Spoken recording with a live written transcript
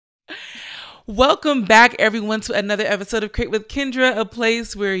Welcome back, everyone, to another episode of Crate with Kendra, a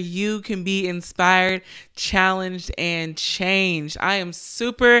place where you can be inspired, challenged, and changed. I am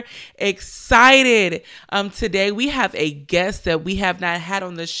super excited. Today, we have a guest that we have not had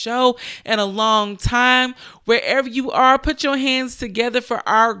on the show in a long time. Wherever you are, put your hands together for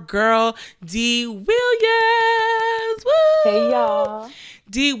our girl, Dee Williams. Woo! Hey y'all.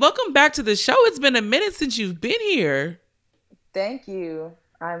 Dee, welcome back to the show. It's been a minute since you've been here. Thank you.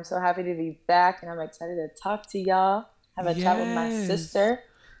 I'm so happy to be back and I'm excited to talk to y'all. Have a chat with my Yes. sister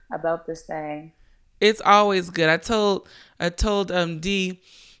about this thing. It's always good. I told Dee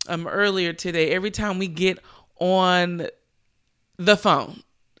earlier today, every time we get on the phone,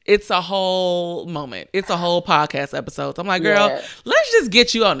 it's a whole moment. It's a whole podcast episode. So I'm like, girl, Yeah. let's just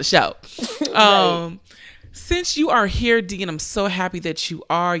get you on the show. Right. Um since you are here, Dee, and I'm so happy that you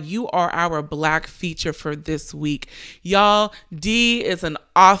are our Black feature for this week. Y'all, Dee is an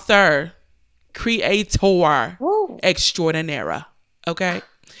author, creator Woo. extraordinaire. Okay?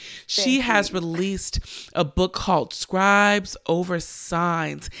 She Thank has you. released a book called Scribes Over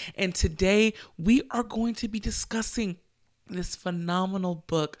Signs. And today we are going to be discussing this phenomenal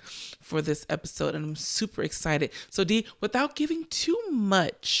book for this episode. And I'm super excited. So, Dee, without giving too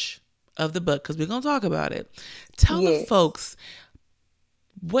much of the book, because we're going to talk about it, tell the Yes. folks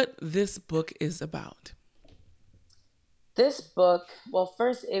what this book is about. This book, well,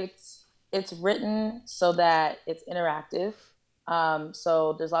 first it's written so that it's interactive.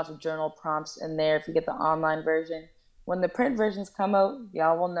 So there's lots of journal prompts in there if you get the online version. When the print versions come out,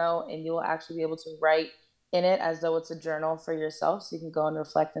 y'all will know and you'll actually be able to write in it as though it's a journal for yourself. So you can go and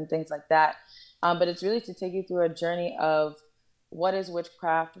reflect and things like that. But it's really to take you through a journey of what is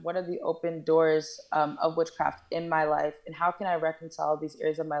witchcraft, what are the open doors of witchcraft in my life, and how can I reconcile these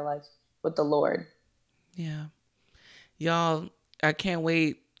areas of my life with the Lord. Yeah. Y'all, I can't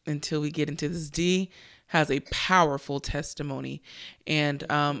wait until we get into this. Dee has a powerful testimony. And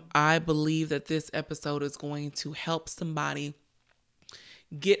I believe that this episode is going to help somebody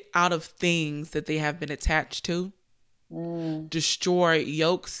get out of things that they have been attached to, Mm, destroy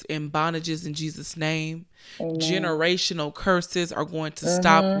yokes and bondages in Jesus' name. amen. Generational curses are going to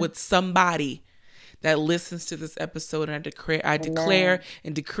stop Mm-hmm. with somebody that listens to this episode. And I declare Amen.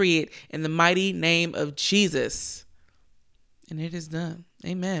 and decree it in the mighty name of Jesus. And it is done.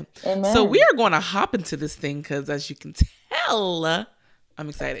 Amen. So we Amen. are going to hop into this thing because, as you can tell, I'm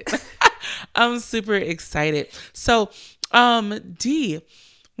excited. I'm super excited. So, Dee,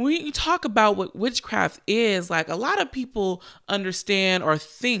 when you talk about what witchcraft is, like a lot of people understand or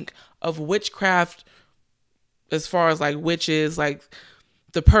think of witchcraft as far as like witches, like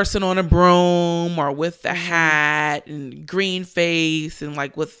the person on a broom or with the Mm-hmm. hat and green face and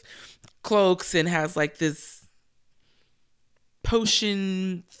like with cloaks and has like this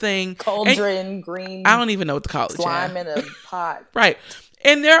potion thing. And Cauldron, I green don't even know what to call it, child. slime in a pot. Right.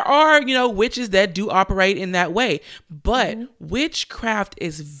 And there are, witches that do operate in that way. But Mm-hmm. witchcraft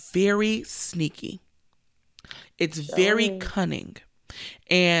is very sneaky. It's very Sure. cunning.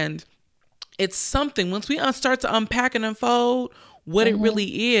 And it's something, once we start to unpack and unfold what it Mm-hmm.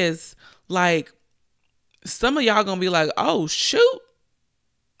 really is, like some of y'all gonna be like, oh, shoot,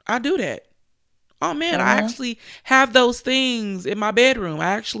 I do that. Oh man, I Mm-hmm. actually have those things in my bedroom. I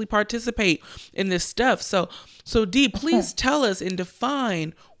actually participate in this stuff. So Dee, please tell us and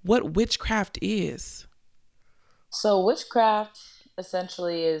define what witchcraft is. So witchcraft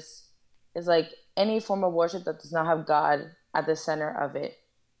essentially is like any form of worship that does not have God at the center of it.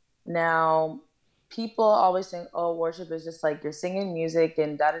 Now, people always think, oh, worship is just like you're singing music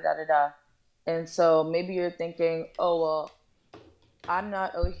and da da da da da. And so maybe you're thinking, oh well, I'm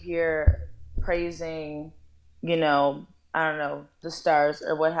not out here praising, you know, I don't know, the stars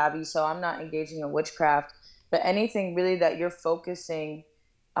or what have you. So I'm not engaging in witchcraft. But anything really that you're focusing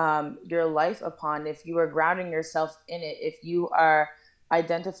your life upon, if you are grounding yourself in it, if you are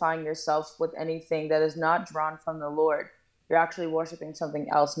identifying yourself with anything that is not drawn from the Lord, you're actually worshiping something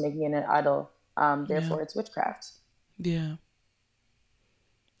else, making it an idol. Yeah, Therefore, it's witchcraft. yeah,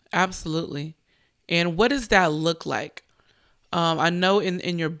 absolutely. And what does that look like? I know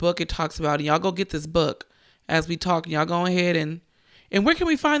in your book it talks about, and y'all go get this book as we talk. And y'all go ahead and where can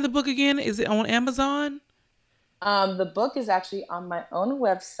we find the book again? Is it on Amazon? The book is actually on my own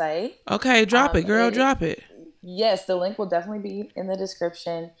website. Okay, drop it, girl, It drop it. Yes, the link will definitely be in the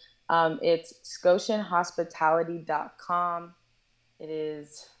description. It's scotianhospitality.com. It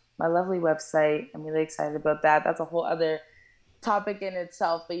is my lovely website. I'm really excited about that. That's a whole other topic in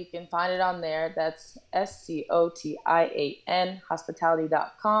itself, but you can find it on there. That's SCOTIAN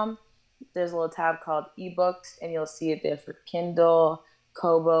hospitality.com. There's a little tab called ebooks, and you'll see it there for Kindle,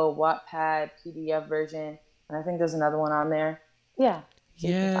 Kobo, Wattpad, PDF version, and I think there's another one on there. Yeah, so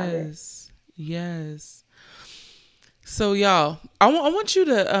you can find it. Yes. So y'all, I want you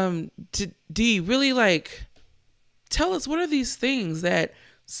to D really like tell us what are these things that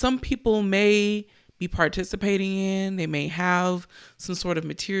some people may be participating in. They may have some sort of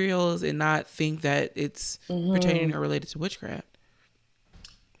materials and not think that it's pertaining or related to witchcraft.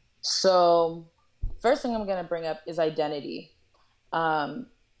 So, first thing I'm going to bring up is identity. And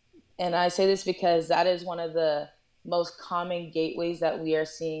I say this because that is one of the most common gateways that we are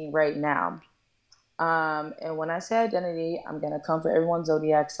seeing right now. And when I say identity, I'm going to come for everyone's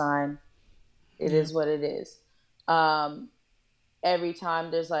zodiac sign. It is what it is. Every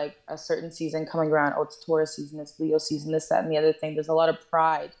time there's like a certain season coming around, oh, it's Taurus season, it's Leo season, this, that, and the other thing. There's a lot of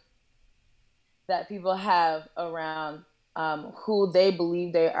pride that people have around who they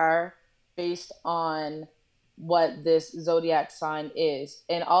believe they are based on what this zodiac sign is.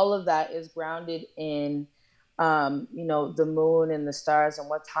 And all of that is grounded in, the moon and the stars and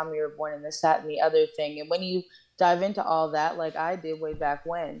what time you were born and this, that, and the other thing. And when you dive into all that, like I did way back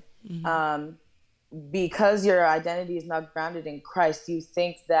when, because your identity is not grounded in Christ, you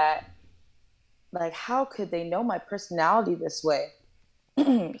think that, like, how could they know my personality this way?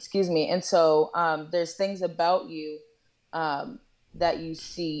 Excuse me. And so there's things about you that you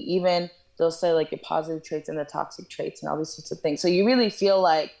see. Even they'll say like your positive traits and the toxic traits and all these sorts of things. So you really feel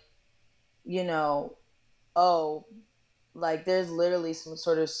like, like there's literally some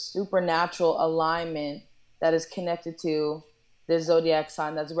sort of supernatural alignment that is connected to the zodiac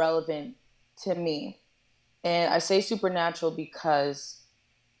sign that's relevant to me. And I say supernatural because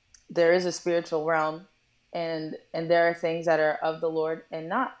there is a spiritual realm and there are things that are of the Lord and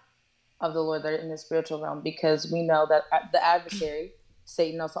not of the Lord that are in the spiritual realm, because we know that the adversary,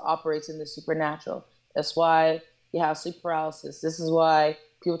 Satan, also operates in the supernatural. That's why you have sleep paralysis. This is why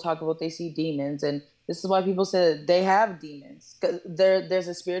people talk about they see demons, and this is why people say that they have demons, because there's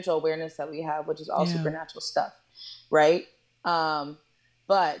a spiritual awareness that we have, which is all supernatural stuff, right?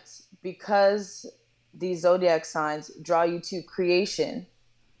 But because these zodiac signs draw you to creation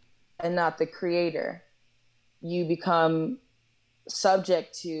and not the creator, you become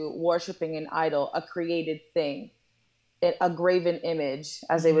subject to worshiping an idol, a created thing, a graven image,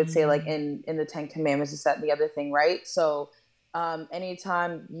 as they would say, like in the Ten Commandments, is that and the other thing, right? So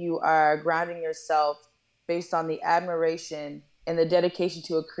anytime you are grounding yourself based on the admiration and the dedication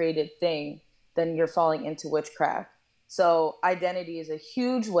to a created thing, then you're falling into witchcraft. So identity is a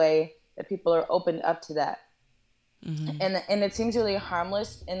huge way that people are opened up to that. And it seems really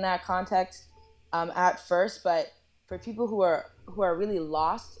harmless in that context at first, but for people who are really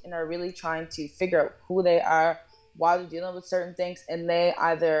lost and are really trying to figure out who they are, why they're dealing with certain things, and they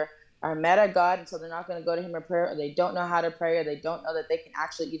either are mad at God and so they're not going to go to him in prayer, or they don't know how to pray, or they don't know that they can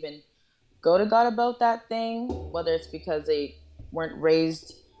actually even go to God about that thing, whether it's because they weren't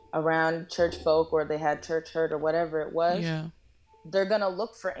raised around church folk or they had church hurt or whatever it was, they're going to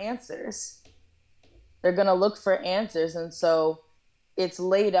look for answers. And so it's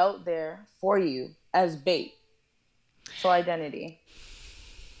laid out there for you as bait. So identity.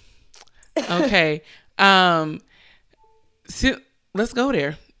 Okay. So let's go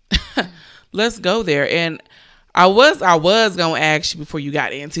there. Let's go there. And I was gonna ask you before you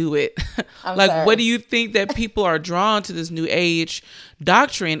got into it. Like, sorry. What do you think that people are drawn to this new age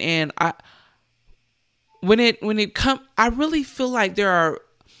doctrine? And I really feel like there are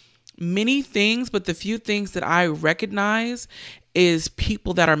many things, but the few things that I recognize is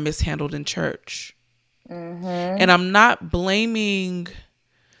people that are mishandled in church. And I'm not blaming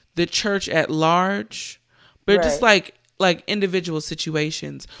the church at large, but just like individual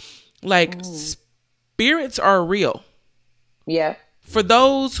situations. Like spirits are real. Yeah. For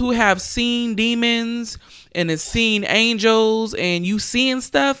those who have seen demons and have seen angels and you seeing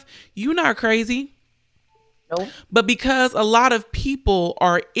stuff, you're not crazy. Nope. But because a lot of people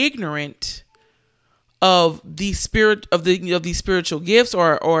are ignorant of the spirit of these spiritual gifts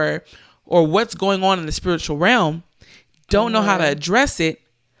or what's going on in the spiritual realm, don't know how to address it,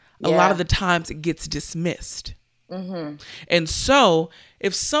 a lot of the times it gets dismissed. And so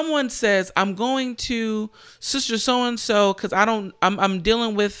if someone says, I'm going to sister so-and-so because I'm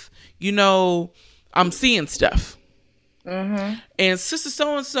dealing with, I'm seeing stuff. And sister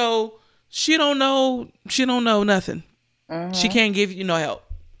so-and-so, she don't know nothing. She can't give you no help.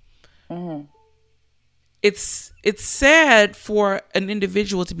 It's sad for an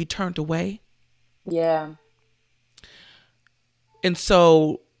individual to be turned away. Yeah. And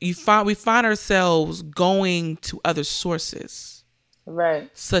so we find ourselves going to other sources. Right.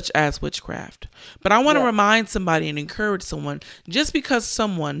 such as witchcraft. But I want to Yeah. remind somebody and encourage someone, just because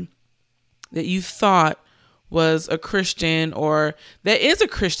someone that you thought was a Christian or that is a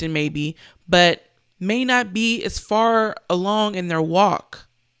Christian maybe, but may not be as far along in their walk,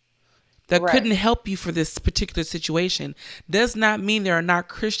 that Right. couldn't help you for this particular situation, does not mean there are not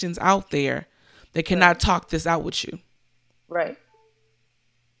Christians out there that cannot talk this out with you. Right.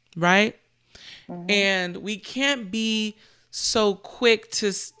 Right? Mm-hmm. And we can't be so quick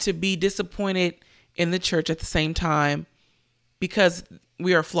to be disappointed in the church at the same time, because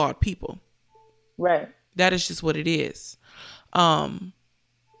we are flawed people. Right. That is just what it is. And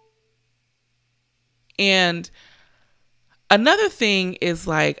another thing is,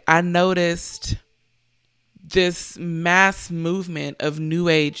 like, I noticed this mass movement of New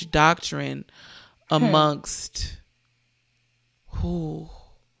Age doctrine amongst, and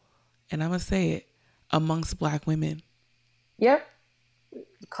I'm going to say it, amongst Black women. Yep.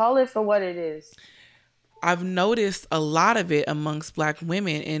 Call it for what it is. I've noticed a lot of it amongst Black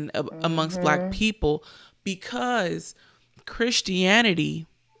women and amongst Black people, because Christianity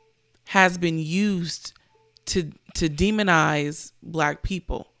has been used to demonize Black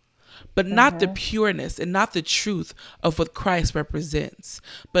people, but not the pureness and not the truth of what Christ represents,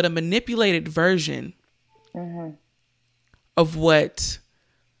 but a manipulated version of what,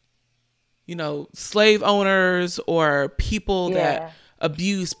 slave owners or people that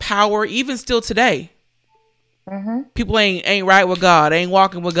abuse power, even still today. People ain't right with God, ain't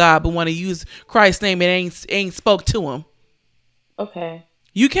walking with God, but want to use Christ's name and ain't spoke to him. Okay.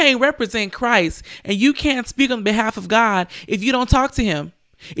 You can't represent Christ and you can't speak on behalf of God if you don't talk to him,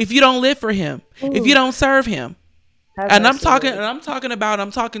 if you don't live for him, if you don't serve him. And I'm talking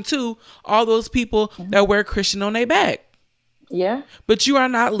to all those people that wear Christian on their back. Yeah. But you are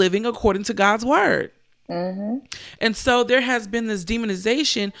not living according to God's word. And so there has been this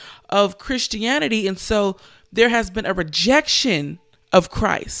demonization of Christianity. And so there has been a rejection of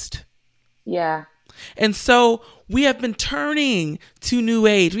Christ. Yeah. And so we have been turning to New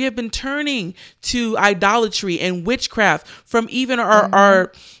Age. We have been turning to idolatry and witchcraft from even our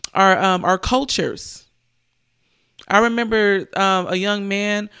cultures. I remember a young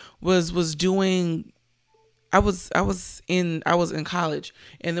man was doing. I was in college,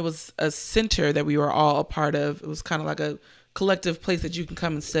 and there was a center that we were all a part of. It was kind of like a collective place that you can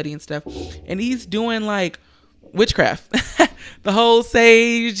come and study and stuff. And he's doing like witchcraft, the whole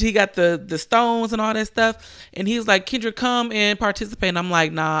sage. He got the stones and all that stuff. And he was like, "Kendra, come and participate." And I'm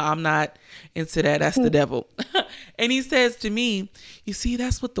like, "Nah, I'm not into that. That's the devil." And he says to me, "You see,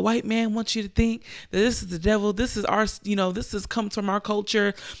 that's what the white man wants you to think, that this is the devil. This is our, this comes from our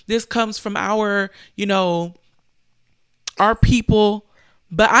culture. This comes from our, our people.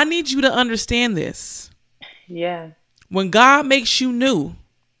 But I need you to understand this. Yeah. When God makes you new,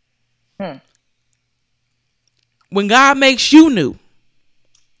 when God makes you new,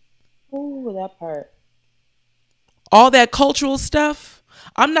 ooh, that part. All that cultural stuff,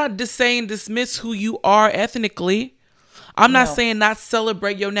 I'm not just saying dismiss who you are ethnically. I'm not saying not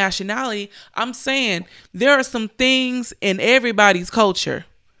celebrate your nationality. I'm saying there are some things in everybody's culture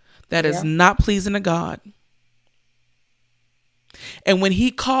that is not pleasing to God. And when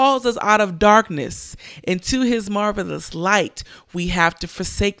he calls us out of darkness into his marvelous light, we have to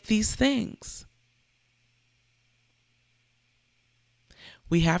forsake these things.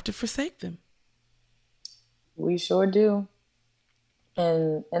 We have to forsake them. We sure do.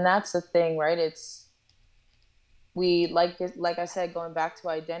 And that's the thing, right? It's like I said, going back to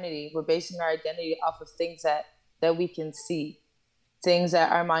identity, we're basing our identity off of things that we can see, things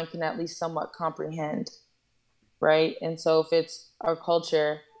that our mind can at least somewhat comprehend, right? And so if it's our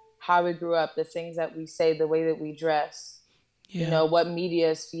culture, how we grew up, the things that we say, the way that we dress, what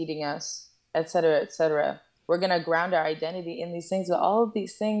media is feeding us, et cetera, we're going to ground our identity in these things, but all of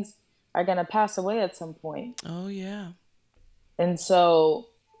these things are going to pass away at some point. Oh, yeah. And so,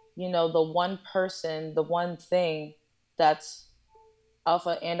 the one person, the one thing that's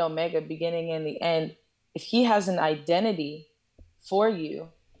Alpha and Omega, beginning and the end, if he has an identity for you,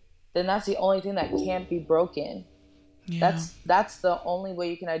 then that's the only thing that can't be broken. Yeah. That's the only way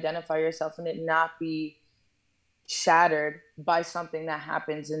you can identify yourself and it not be shattered by something that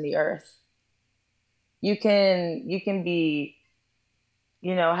happens in the earth. You can be,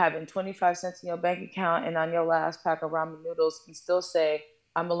 having 25 cents in your bank account and on your last pack of ramen noodles, you still say,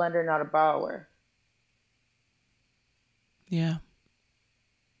 "I'm a lender, not a borrower." Yeah.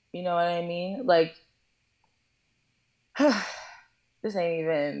 You know what I mean? Like, this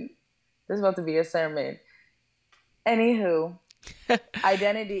is about to be a sermon. Anywho,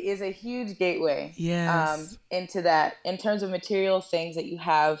 Identity is a huge gateway Yes. into that. In terms of material things that you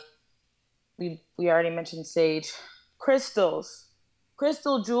have, we already mentioned sage, crystals,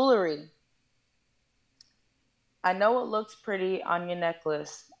 crystal jewelry. I know it looks pretty on your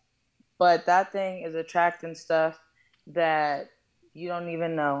necklace, but that thing is attracting stuff that you don't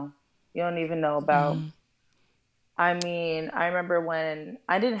even know. You don't even know about. Mm. I mean, I remember when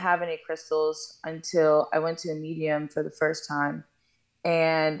I didn't have any crystals until I went to a medium for the first time.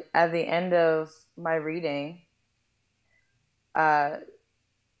 And at the end of my reading, uh,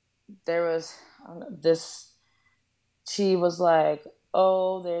 there was this, she was like,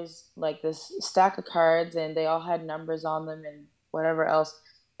 oh, there's like this stack of cards and they all had numbers on them and whatever else.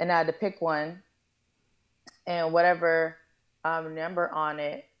 And I had to pick one. And whatever number on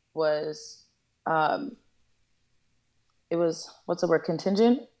it was, um, it was, what's the word,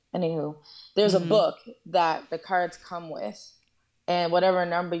 contingent? Anywho, there's a Mm-hmm. book that the cards come with, and whatever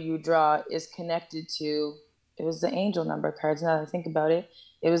number you draw is connected to, it was the angel number cards. Now that I think about it,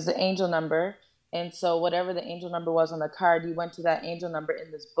 it was the angel number. And so whatever the angel number was on the card, you went to that angel number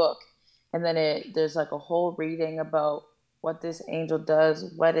in this book. And then there's like a whole reading about what this angel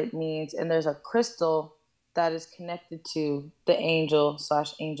does, what it means. And there's a crystal that is connected to the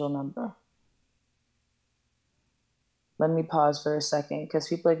angel/angel number. Let me pause for a second because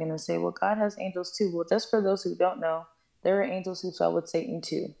people are going to say, well, God has angels too. Well, just for those who don't know, there are angels who fell with Satan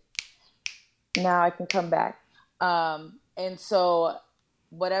too. Now I can come back. And so,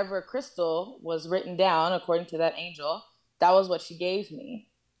 whatever crystal was written down according to that angel, that was what she gave me.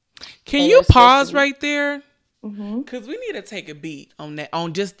 Can And it you was supposed to pause be. right there? Mm-hmm. Because we need to take a beat on that,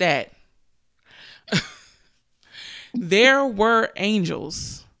 on just that. There were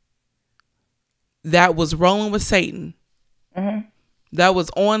angels that was rolling with Satan, Mm-hmm. that was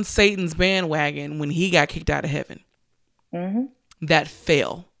on Satan's bandwagon when he got kicked out of heaven, Mm-hmm. that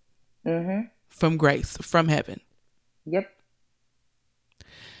fell Mm-hmm. from grace, from heaven. Yep.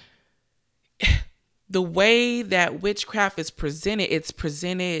 The way that witchcraft is presented, it's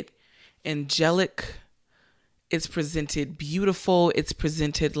presented angelic, it's presented beautiful, it's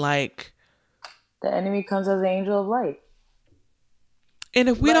presented like, The enemy comes as an angel of light. and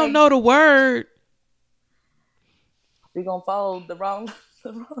if we don't Like, know the word, we're going to follow the wrong,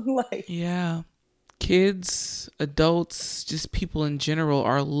 the wrong light. yeah, kids, adults, just people in general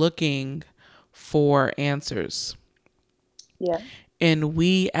are looking for answers. Yeah. And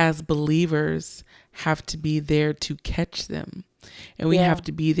we as believers have to be there to catch them. And we have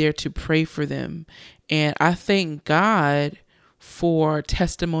to be there to pray for them. And I thank God for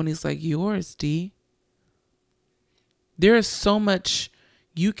testimonies like yours, D. There is so much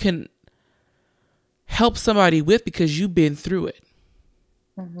you can help somebody with because you've been through it.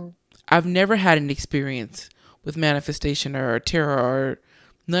 Mm-hmm. I've never had an experience with manifestation or tarot or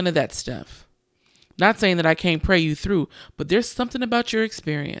none of that stuff. Not saying that I can't pray you through, but there's something about your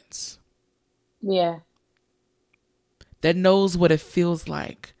experience. Yeah. That knows what it feels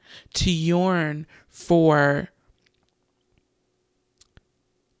like to yearn for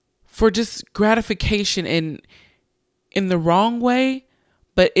just gratification in the wrong way,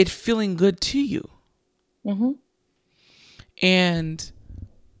 but it feeling good to you. Mm-hmm. And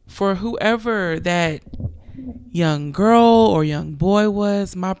for whoever that young girl or young boy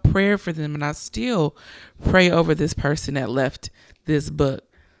was, my prayer for them, and I still pray over this person that left this book,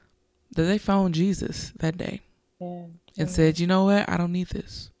 that they found Jesus that day. Yeah. And said, you know what? I don't need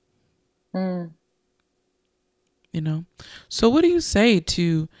this. Mm. You know? So what do you say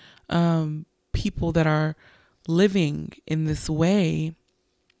to people that are living in this way,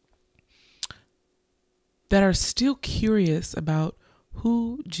 that are still curious about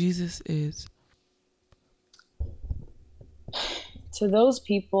who Jesus is? To those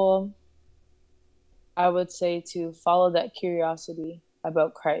people, I would say to follow that curiosity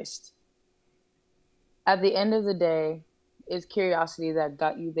about Christ. At the end of the day, it's curiosity that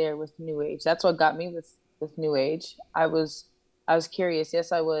got you there with New Age. That's what got me with New Age. I was curious.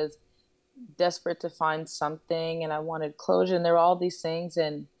 Yes, I was desperate to find something and I wanted closure, and there were all these things,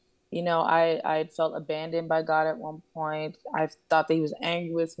 and I felt abandoned by God at one point. I thought that he was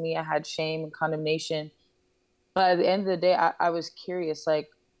angry with me. I had shame and condemnation. But at the end of the day, I was curious, like,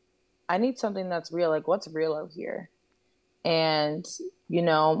 I need something that's real. Like, what's real out here? And,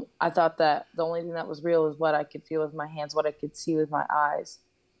 I thought that the only thing that was real was what I could feel with my hands, what I could see with my eyes.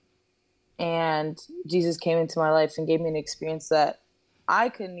 And Jesus came into my life and gave me an experience that I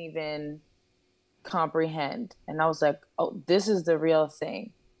couldn't even comprehend. And I was like, oh, this is the real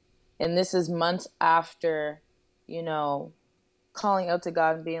thing. And this is months after, you know, calling out to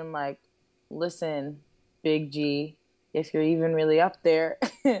God and being like, listen, Big G, if you're even really up there.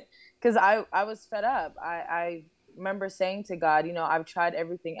 Because I was fed up. I remember saying to God, you know, I've tried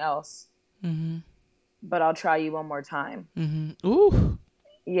everything else, but I'll try you one more time. Ooh.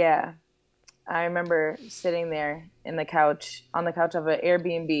 Yeah. I remember sitting there on the couch of an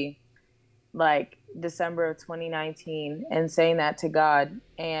Airbnb, like December of 2019, and saying that to God.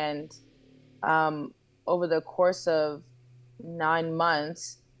 And over the course of 9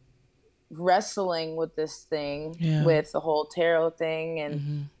 months, wrestling with this thing, with the whole tarot thing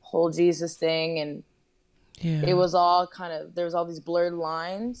and whole Jesus thing, and it was all there was all these blurred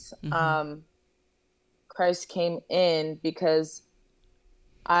lines. Christ came in because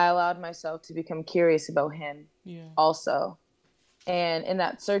I allowed myself to become curious about him also. And in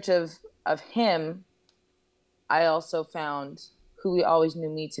that search of him, I also found who he always knew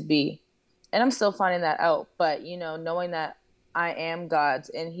me to be. And I'm still finding that out. But, you know, knowing that I am God's,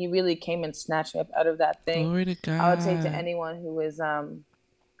 and he really came and snatched me up out of that thing. Glory to God. I would say to anyone who is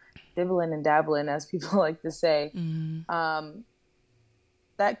dibbling and dabbling, as people like to say,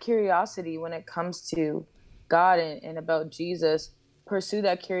 that curiosity when it comes to God and about Jesus, pursue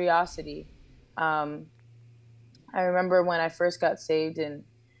that curiosity. I remember when I first got saved, and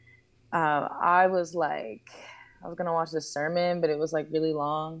I was like, I was going to watch this sermon, but it was like really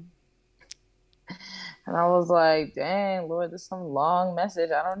long. And I was like, dang, Lord, this is some long message.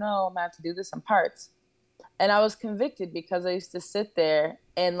 I don't know. I'm going to have to do this in parts. And I was convicted because I used to sit there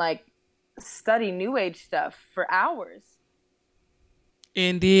and like study New Age stuff for hours.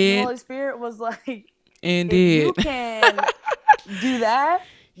 Indeed. The Holy Spirit was like, Indeed. If you can do that,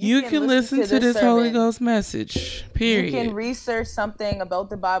 you can listen to this Holy Ghost message, period. You can research something about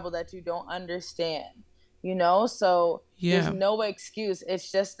the Bible that you don't understand, you know? So there's no excuse.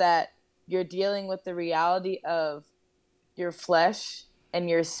 It's just that you're dealing with the reality of your flesh and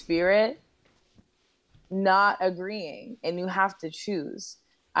your spirit not agreeing, and you have to choose.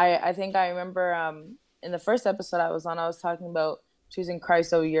 I think I remember in the first episode I was on, I was talking about choosing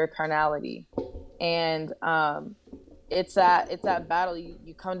Christ over your carnality. And it's that battle.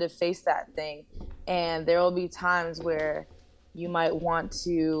 You come to face that thing, and there will be times where you might want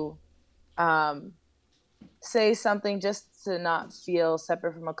to say something just to not feel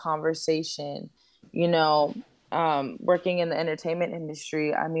separate from a conversation. You know, working in the entertainment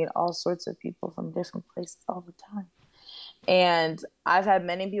industry, I meet all sorts of people from different places all the time. And I've had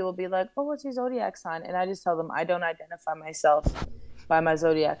many people be like, oh, what's your zodiac sign? And I just tell them I don't identify myself by my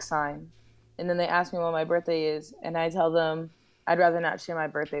zodiac sign. And then they ask me what my birthday is, and I tell them I'd rather not share my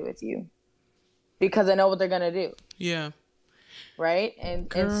birthday with you because I know what they're going to do. Yeah. Right?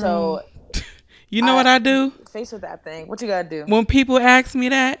 And so... You know what I do? Face with that thing. What you got to do? When people ask me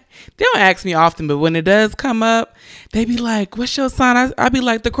that, they don't ask me often, but when it does come up, they be like, what's your sign? I be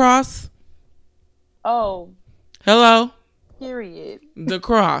like, the cross. Oh. Hello? Period. The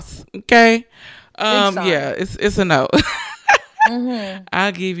cross. Okay? Yeah, it's a no.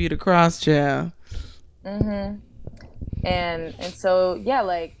 I'll give you the cross, child. And so, yeah,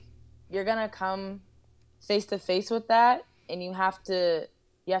 like, you're going to come face to face with that, and you have to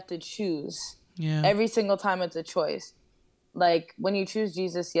choose. Yeah. Every single time it's a choice. Like when you choose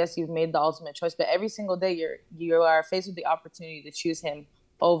Jesus, yes, you've made the ultimate choice, but every single day you are faced with the opportunity to choose him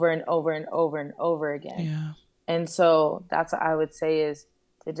over and over and over and over again. Yeah. And so that's what I would say, is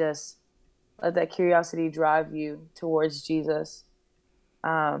to just let that curiosity drive you towards Jesus.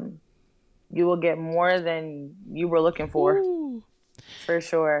 You will get more than you were looking for. Ooh. For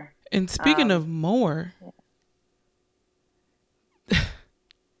sure. And speaking of more,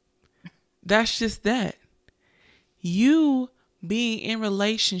 that's just that. You being in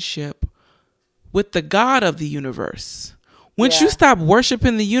relationship with the God of the universe. Once you stop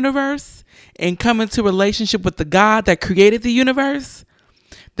worshiping the universe and come into relationship with the God that created the universe,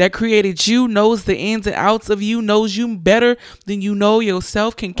 that created you, knows the ins and outs of you, knows you better than you know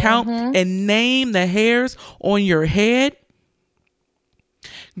yourself, can count and name the hairs on your head.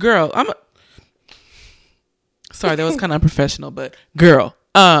 Girl, sorry, that was kind of unprofessional, but girl,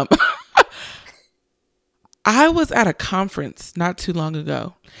 I was at a conference not too long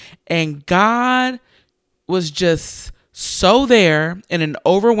ago, and God was just so there in an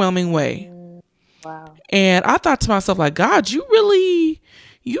overwhelming way. Wow. And I thought to myself, like, God, you really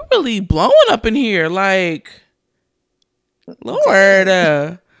blowing up in here, like, Lord.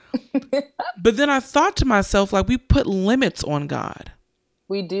 But then I thought to myself, like, we put limits on God.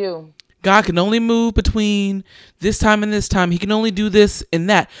 We do. God can only move between this time and this time. He can only do this and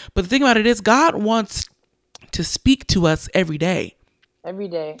that. But the thing about it is, God wants to speak to us every day. Every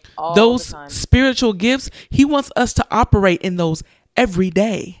day. All those the time. Spiritual gifts, he wants us to operate in those every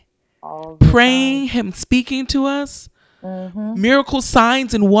day. All the Praying, time. him speaking to us. Mm-hmm. Miracles,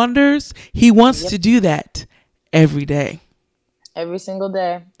 signs, and wonders. He wants Yep. to do that every day. Every single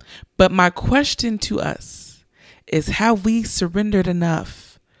day. But my question to us is, have we surrendered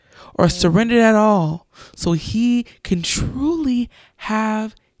enough or surrendered at all so he can truly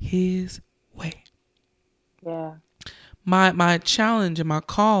have his way? Yeah. My challenge and my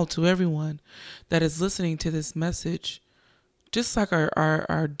call to everyone that is listening to this message, just like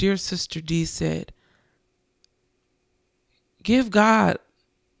our dear sister D said, give God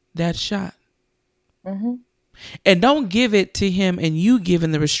that shot. Mm-hmm. And don't give it to him and you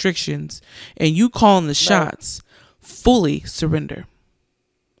giving the restrictions and you calling the shots. Fully surrender.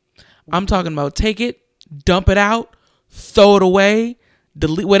 I'm talking about take it, dump it out, throw it away,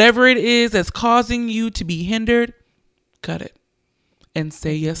 delete whatever it is that's causing you to be hindered, cut it and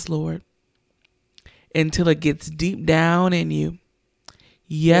say, yes, Lord, until it gets deep down in you.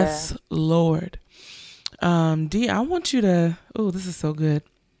 Yes, Lord. D, I want you to, this is so good.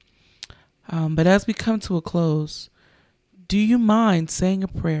 But as we come to a close, do you mind saying a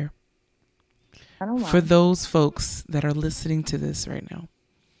prayer for those folks that are listening to this right now?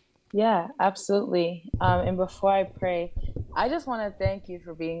 Yeah, absolutely. And before I pray, I just want to thank you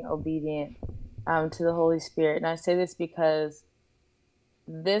for being obedient to the Holy Spirit. And I say this because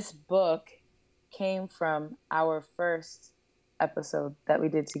this book came from our first episode that we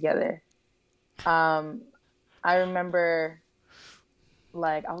did together. I remember,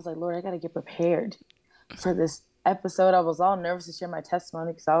 I was like, Lord, I got to get prepared for this episode. I was all nervous to share my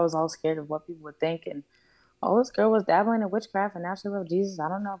testimony because I was all scared of what people would think. And, oh, this girl was dabbling in witchcraft and now she loved Jesus. I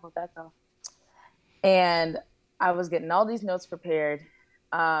don't know about that, though. And I was getting all these notes prepared.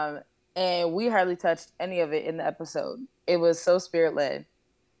 And we hardly touched any of it in the episode. It was so spirit-led.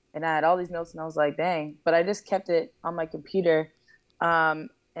 And I had all these notes and I was like, dang. But I just kept it on my computer. And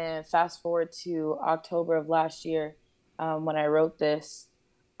fast forward to October of last year, when I wrote this,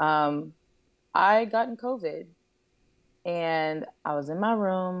 I gotten COVID. And I was in my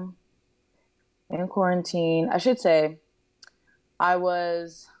room in quarantine. I should say I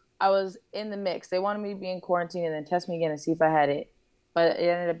was in the mix. They wanted me to be in quarantine and then test me again and see if I had it. But it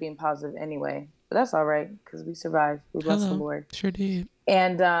ended up being positive anyway. But that's all right because we survived. We bless the Lord. Sure did.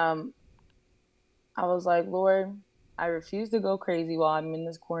 And I was like, Lord, I refuse to go crazy while I'm in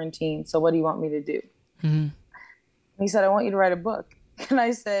this quarantine. So what do you want me to do? Mm-hmm. He said, I want you to write a book. And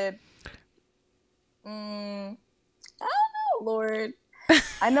I said, I don't know, Lord.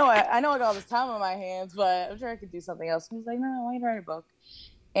 I know I got all this time on my hands, but I'm sure I could do something else. And he's like, no, I want you to write a book.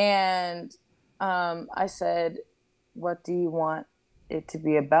 And I said, what do you want it to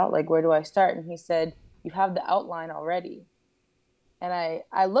be about? Like, where do I start? And he said, you have the outline already. And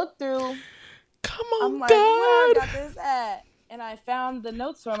I looked through. Come on, I'm like, God. where I got this at? And I found the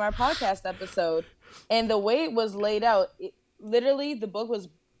notes from our podcast episode. And the way it was laid out, literally the book was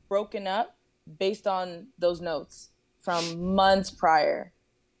broken up based on those notes from months prior.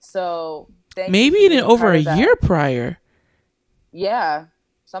 So maybe even over a year prior. Yeah,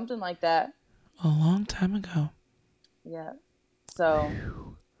 something like that. A long time ago. Yeah. So,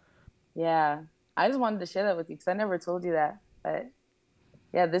 yeah, I just wanted to share that with you because I never told you that. But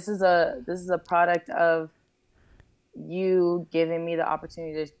yeah, this is a product of you giving me the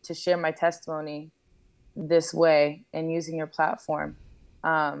opportunity to share my testimony this way and using your platform.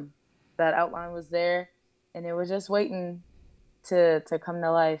 That outline was there, and it was just waiting to come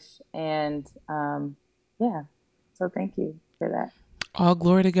to life. And yeah, so thank you for that. All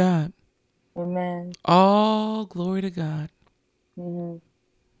glory to God. Amen. All glory to God. Mm-hmm.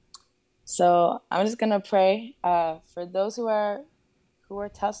 So I'm just gonna pray for those who are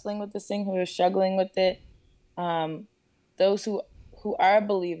tussling with this thing, who are struggling with it, those who are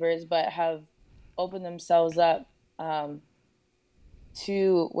believers but have opened themselves up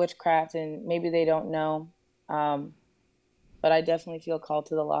to witchcraft and maybe they don't know. But I definitely feel called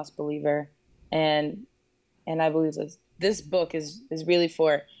to the lost believer, and I believe this book is really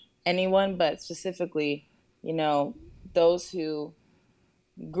for anyone, but specifically, those who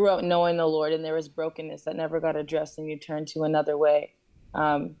grew up knowing the Lord and there was brokenness that never got addressed and you turned to another way.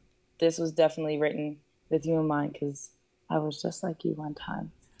 This was definitely written with you in mind because I was just like you one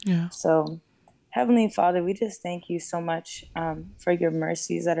time. Yeah. So, Heavenly Father, we just thank you so much for your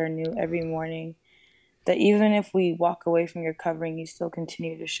mercies that are new every morning, that even if we walk away from your covering, you still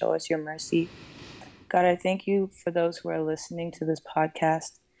continue to show us your mercy. God, I thank you for those who are listening to this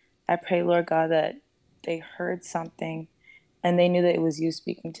podcast. I pray, Lord God, that they heard something and they knew that it was you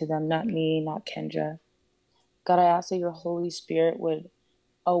speaking to them, not me, not Kendra. God, I ask that your Holy Spirit would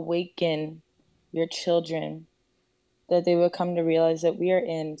awaken your children, that they would come to realize that we are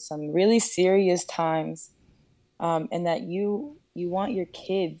in some really serious times. and that you want your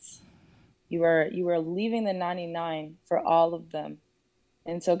kids. You are leaving the 99 for all of them.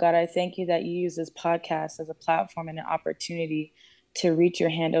 And so, God, I thank you that you use this podcast as a platform and an opportunity to reach your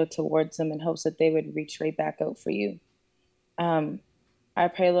hand out towards them in hopes that they would reach right back out for you. I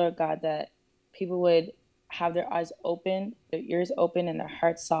pray, Lord God, that people would have their eyes open, their ears open, and their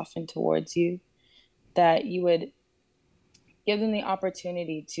hearts softened towards you, that you would give them the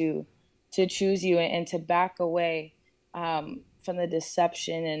opportunity to choose you and to back away from the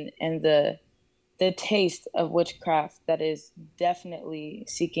deception and the taste of witchcraft that is definitely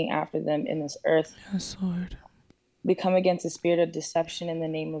seeking after them in this earth. Yes, Lord. We come against the spirit of deception in the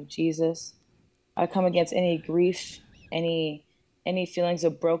name of Jesus. I come against any grief, any feelings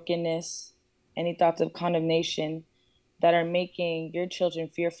of brokenness, any thoughts of condemnation that are making your children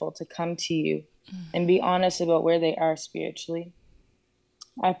fearful to come to you and be honest about where they are spiritually.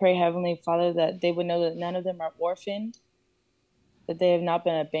 I pray, Heavenly Father, that they would know that none of them are orphaned, that they have not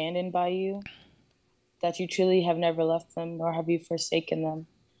been abandoned by you, that you truly have never left them, nor have you forsaken them.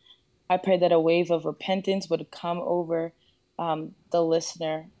 I pray that a wave of repentance would come over the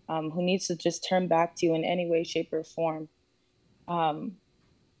listener who needs to just turn back to you in any way, shape, or form.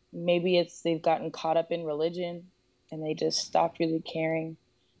 Maybe it's they've gotten caught up in religion and they just stopped really caring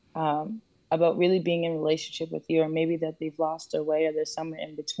about really being in relationship with you, or maybe that they've lost their way or they're somewhere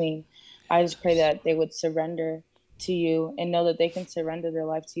in between. I just pray that they would surrender to you and know that they can surrender their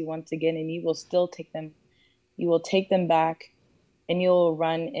life to you once again, and you will still take them. You will take them back, and you'll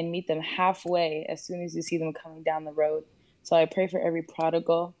run and meet them halfway as soon as you see them coming down the road. So I pray for every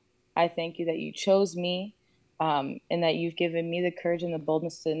prodigal. I thank you that you chose me, and that you've given me the courage and the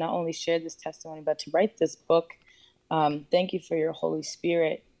boldness to not only share this testimony, but to write this book. Thank you for your Holy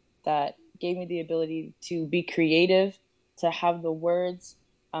Spirit that gave me the ability to be creative, to have the words,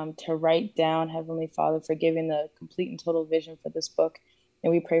 to write down, Heavenly Father, for giving the complete and total vision for this book.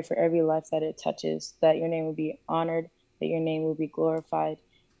 And we pray for every life that it touches, that your name will be honored, that your name will be glorified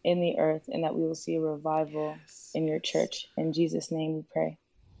in the earth, and that we will see a revival in your church. In Jesus' name we pray.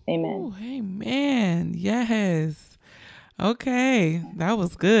 Amen. Ooh, amen. Yes. Okay. That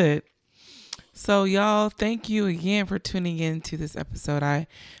was good. So y'all, thank you again for tuning in to this episode. I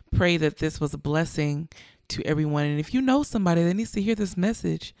pray that this was a blessing to everyone. And if you know somebody that needs to hear this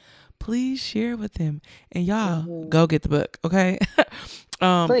message, please share it with them. And y'all go get the book. Okay.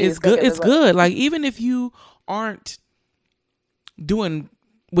 It's good. It's good. Like, even if you aren't doing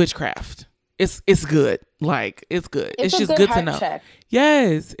witchcraft, it's good. Like, it's good. It's just good to know. Check.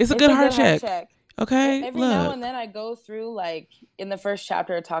 Yes. It's a good heart check. Okay. Every now and then I go through, like, in the first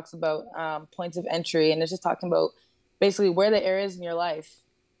chapter, it talks about points of entry, and it's just talking about basically where the areas in your life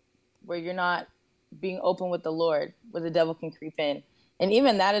where you're not being open with the Lord, where the devil can creep in. And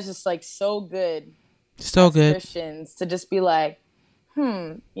even that is just like so good. So good. Christians to just be like,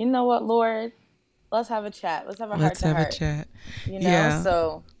 you know what, Lord, let's have a chat. Let's have a heart to heart. Let's have a chat. You know,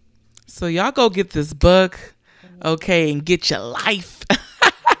 yeah. So y'all go get this book, okay, and get your life.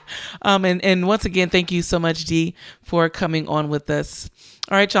 And once again, thank you so much, Dee, for coming on with us.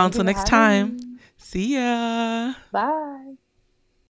 All right, y'all. Until next time. See ya. Bye.